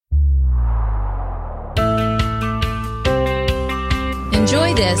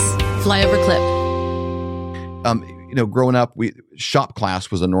Enjoy this flyover clip. Growing up, shop class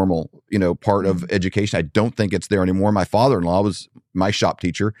was a normal, part of education. I don't think it's there anymore. My father-in-law was my shop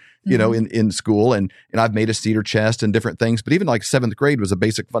teacher, in school, and I've made a cedar chest and different things. But even like 7th grade was a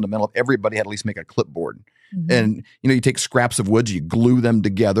basic fundamental. Everybody had to at least make a clipboard. And, you take scraps of wood, you glue them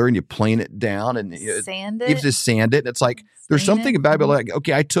together and you plane it down and sand it. You have to sand it. And it's like, there's something about it. Like,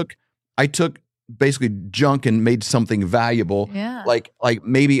 okay, I took basically junk and made something valuable. Yeah. Like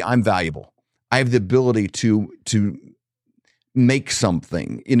maybe I'm valuable. I have the ability to make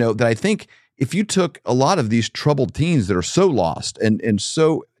something, that I think if you took a lot of these troubled teens that are so lost and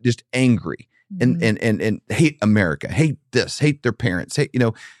so just angry and hate America, hate this, hate their parents, hate,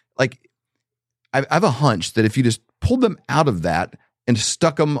 I have a hunch that if you just pulled them out of that and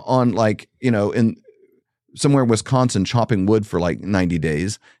stuck them on in somewhere in Wisconsin chopping wood for 90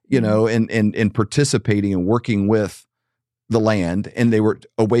 days, and participating and working with the land, and they were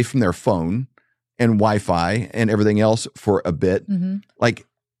away from their phone and Wi-Fi and everything else for a bit,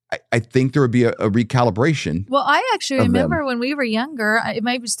 I think there would be a recalibration. Well, I actually remember when we were younger, it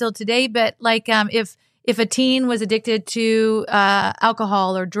might be still today, but if a teen was addicted to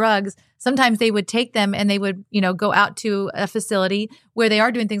alcohol or drugs, sometimes they would take them and they would, go out to a facility where they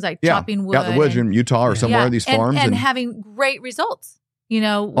are doing things like chopping wood. Out in the woods in Utah or somewhere, these farms. And having great results,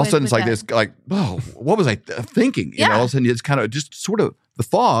 all of a sudden it's like this, oh, what was I thinking? All of a sudden it's kind of just sort of the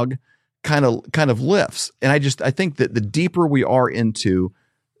fog kind of lifts. And I think that the deeper we are into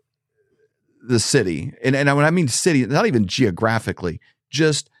the city, and when I mean city, not even geographically,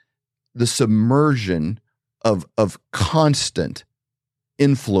 just the submersion of constant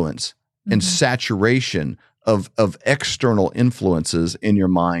influence and saturation of external influences in your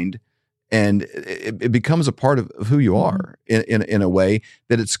mind, and it becomes a part of who you are in a way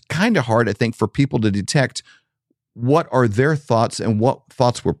that it's kind of hard, I think, for people to detect what are their thoughts and what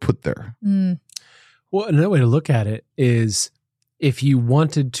thoughts were put there. Well, another way to look at it is if you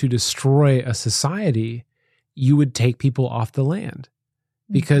wanted to destroy a society, you would take people off the land.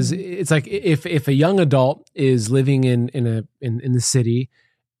 Because it's like if a young adult is living in the city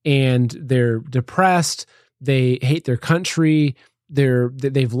and they're depressed, they hate their country,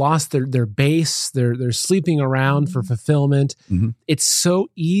 they've lost their base, they're sleeping around for fulfillment. It's so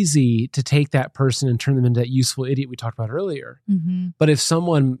easy to take that person and turn them into that useful idiot we talked about earlier. But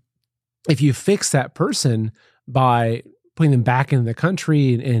if you fix that person by putting them back into the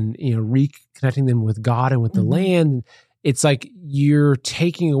country and reconnecting them with God and with the land, it's like you're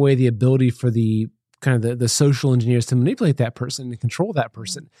taking away the ability for the kind of the social engineers to manipulate that person and control that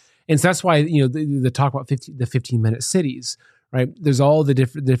person. And so that's why, the talk about the 15-minute cities, right? There's all the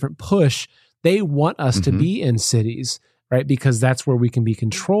different push. They want us to be in cities, right? Because that's where we can be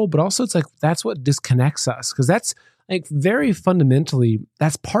controlled. But also it's like, that's what disconnects us. Because that's like very fundamentally,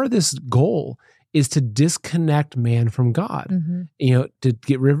 that's part of this goal is to disconnect man from God, to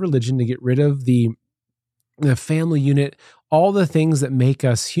get rid of religion, to get rid of the family unit, all the things that make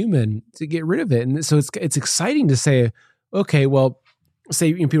us human, to get rid of it. And so it's exciting to say, okay, well,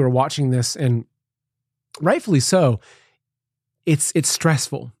 say people are watching this, and rightfully so, it's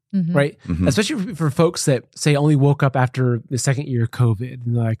stressful, right? Especially for folks that say only woke up after the second year of COVID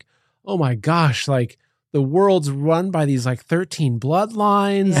and they're like, oh my gosh, the world's run by these 13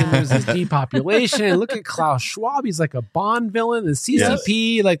 bloodlines and there's this depopulation. And look at Klaus Schwab, he's like a Bond villain, the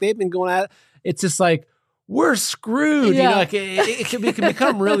CCP, they've been going at it. It's just like, we're screwed. It can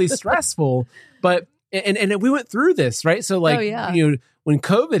become really stressful. But and we went through this, right? So when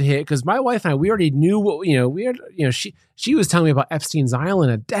COVID hit, because my wife and I, we already knew what she was telling me about Epstein's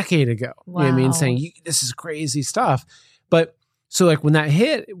Island a decade ago. Wow. You know what I mean? Saying this is crazy stuff. But so when that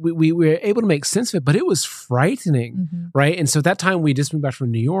hit, we were able to make sense of it, but it was frightening, right? And so at that time we just moved back from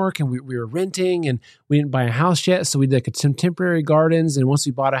New York and we were renting and we didn't buy a house yet. So we did some temporary gardens. And once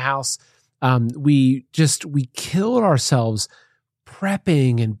we bought a house, we killed ourselves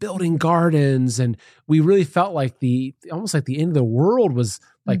prepping and building gardens. And we really felt like almost like the end of the world was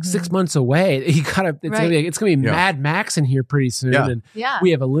 6 months away. It's going to be Mad Max in here pretty soon. Yeah. And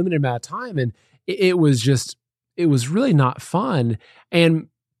we have a limited amount of time. And it was really not fun.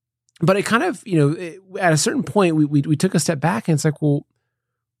 But it kind of, at a certain point we took a step back and it's like, well,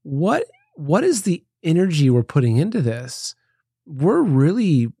 what is the energy we're putting into this?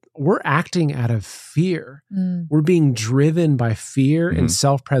 We're acting out of fear. We're being driven by fear and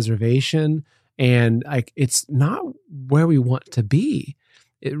self-preservation. And it's not where we want to be,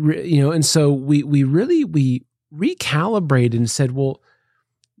 and so we recalibrated and said, well,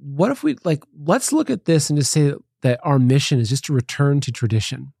 what if we let's look at this and just say that our mission is just to return to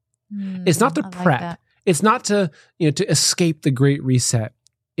tradition. It's not to prep. It's not to, to escape the Great Reset.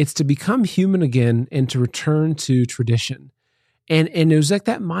 It's to become human again and to return to tradition. And it was like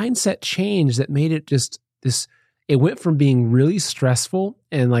that mindset change that made it just this, it went from being really stressful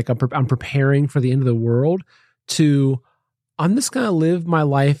and like I'm preparing for the end of the world to I'm just going to live my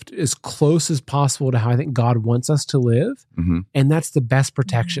life as close as possible to how I think God wants us to live. Mm-hmm. And that's the best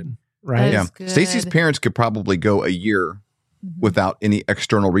protection, right? Yeah. Stacey's parents could probably go a year without any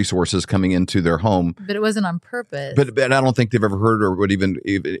external resources coming into their home. But it wasn't on purpose. But I don't think they've ever heard or would even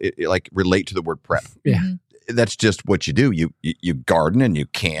like relate to the word prep. Yeah. That's just what you do. You garden and you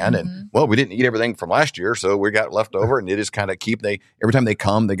can. And well, we didn't eat everything from last year, so we got left over, and they just kind of every time they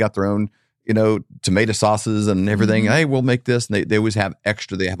come, they got their own, tomato sauces and everything. Hey, we'll make this. And they always have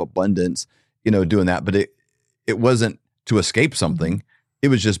extra. They have abundance, doing that. But it wasn't to escape something. It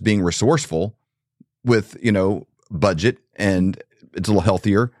was just being resourceful with, budget, and it's a little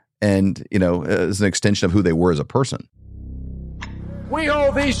healthier, and as an extension of who they were as a person. We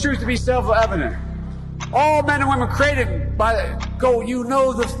hold these truths to be self-evident. All men and women created by you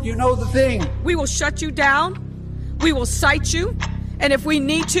know the thing. We will shut you down. We will cite you, and if we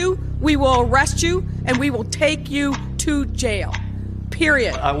need to, we will arrest you and we will take you to jail.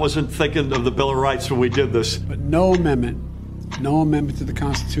 Period. I wasn't thinking of the Bill of Rights when we did this. But no amendment to the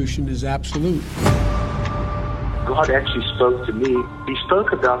Constitution is absolute. God actually spoke to me. He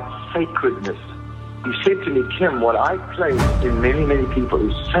spoke about sacredness. He said to me, Kim, what I place in many, many people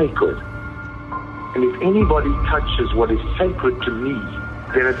is sacred. And if anybody touches what is sacred to me,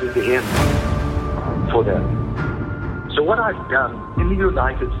 then it is the end for them. So what I've done in the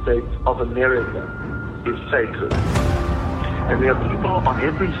United States of America is sacred. And there are people on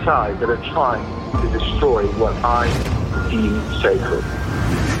every side that are trying to destroy what I deem sacred.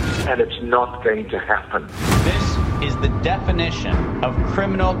 And it's not going to happen. This is the definition of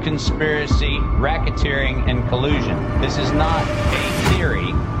criminal conspiracy, racketeering, and collusion. This is not a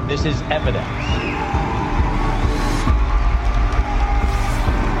theory. This is evidence.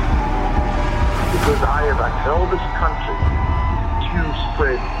 Because I have upheld this country to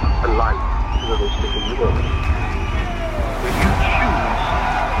spread a light to the rest of the world. When you choose to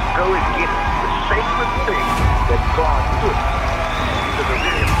go against the sacred thing that God put into the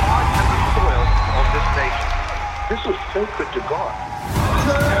very heart and the soil of this nation, this was sacred to God.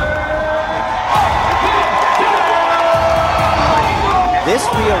 This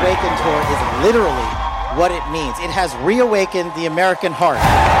Reawaken tour is literally what it means. It has reawakened the American heart.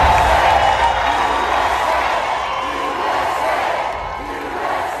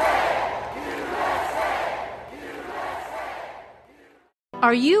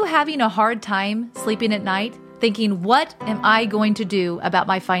 Are you having a hard time sleeping at night, thinking, what am I going to do about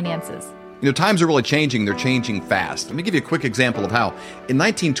my finances? Times are really changing. They're changing fast. Let me give you a quick example of how. In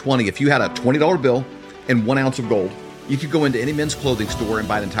 1920, if you had a $20 bill and 1 ounce of gold, you could go into any men's clothing store and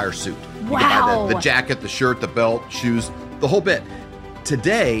buy an entire suit. You could buy the jacket, the shirt, the belt, shoes, the whole bit.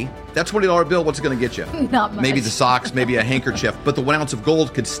 Today, that $20 bill, what's it going to get you? Not much. Maybe the socks, maybe a handkerchief, but the 1 ounce of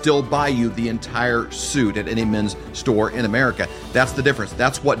gold could still buy you the entire suit at any men's store in America. That's the difference.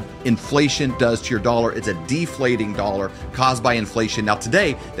 That's what inflation does to your dollar. It's a deflating dollar caused by inflation. Now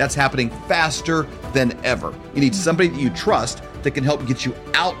today, that's happening faster than ever. You need somebody that you trust that can help get you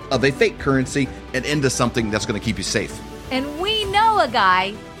out of a fake currency and into something that's going to keep you safe. And we know a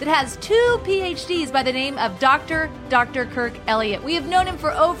guy that has 2 PhDs by the name of Dr. Kirk Elliott. We have known him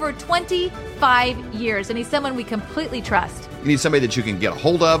for over 25 years, and he's someone we completely trust. You need somebody that you can get a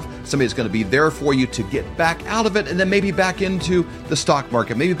hold of, somebody that's going to be there for you to get back out of it, and then maybe back into the stock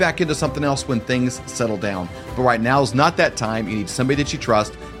market, maybe back into something else when things settle down. But right now is not that time. You need somebody that you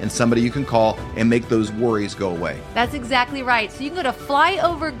trust and somebody you can call and make those worries go away. That's exactly right. So you can go to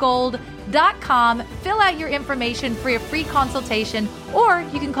flyovergold.com, fill out your information for a free consultation, or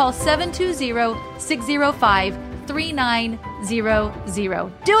you can call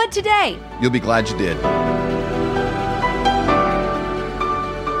 720-605-3900. Do it today. You'll be glad you did.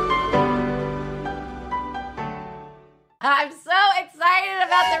 I'm so excited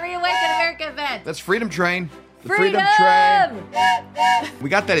about the Reawaken America event. That's Freedom Train. The Freedom Train. We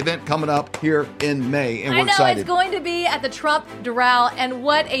got that event coming up here in May, and we're excited. It's going to be at the Trump Doral, and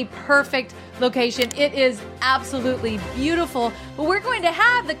what a perfect location. It is absolutely beautiful. But we're going to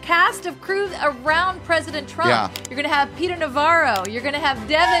have the cast of crew around President Trump. Yeah. You're going to have Peter Navarro. You're going to have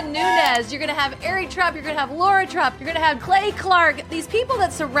Devin Nunes. You're going to have Eric Trump. You're going to have Laura Trump. You're going to have Clay Clark. These people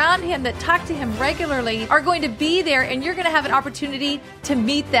that surround him, that talk to him regularly, are going to be there, and you're going to have an opportunity to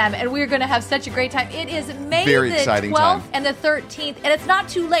meet them. And we're going to have such a great time. It is May the 12th and the 13th, and it's not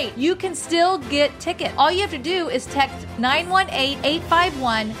too late. You can still get tickets. All you have to do is text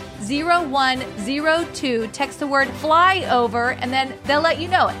 918-851 0102. Text the word flyover, and then they'll let you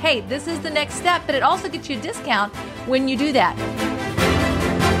know, hey, this is the next step, but it also gets you a discount when you do that.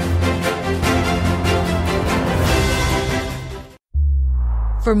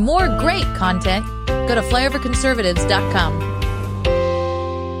 For more great content, go to flyoverconservatives.com.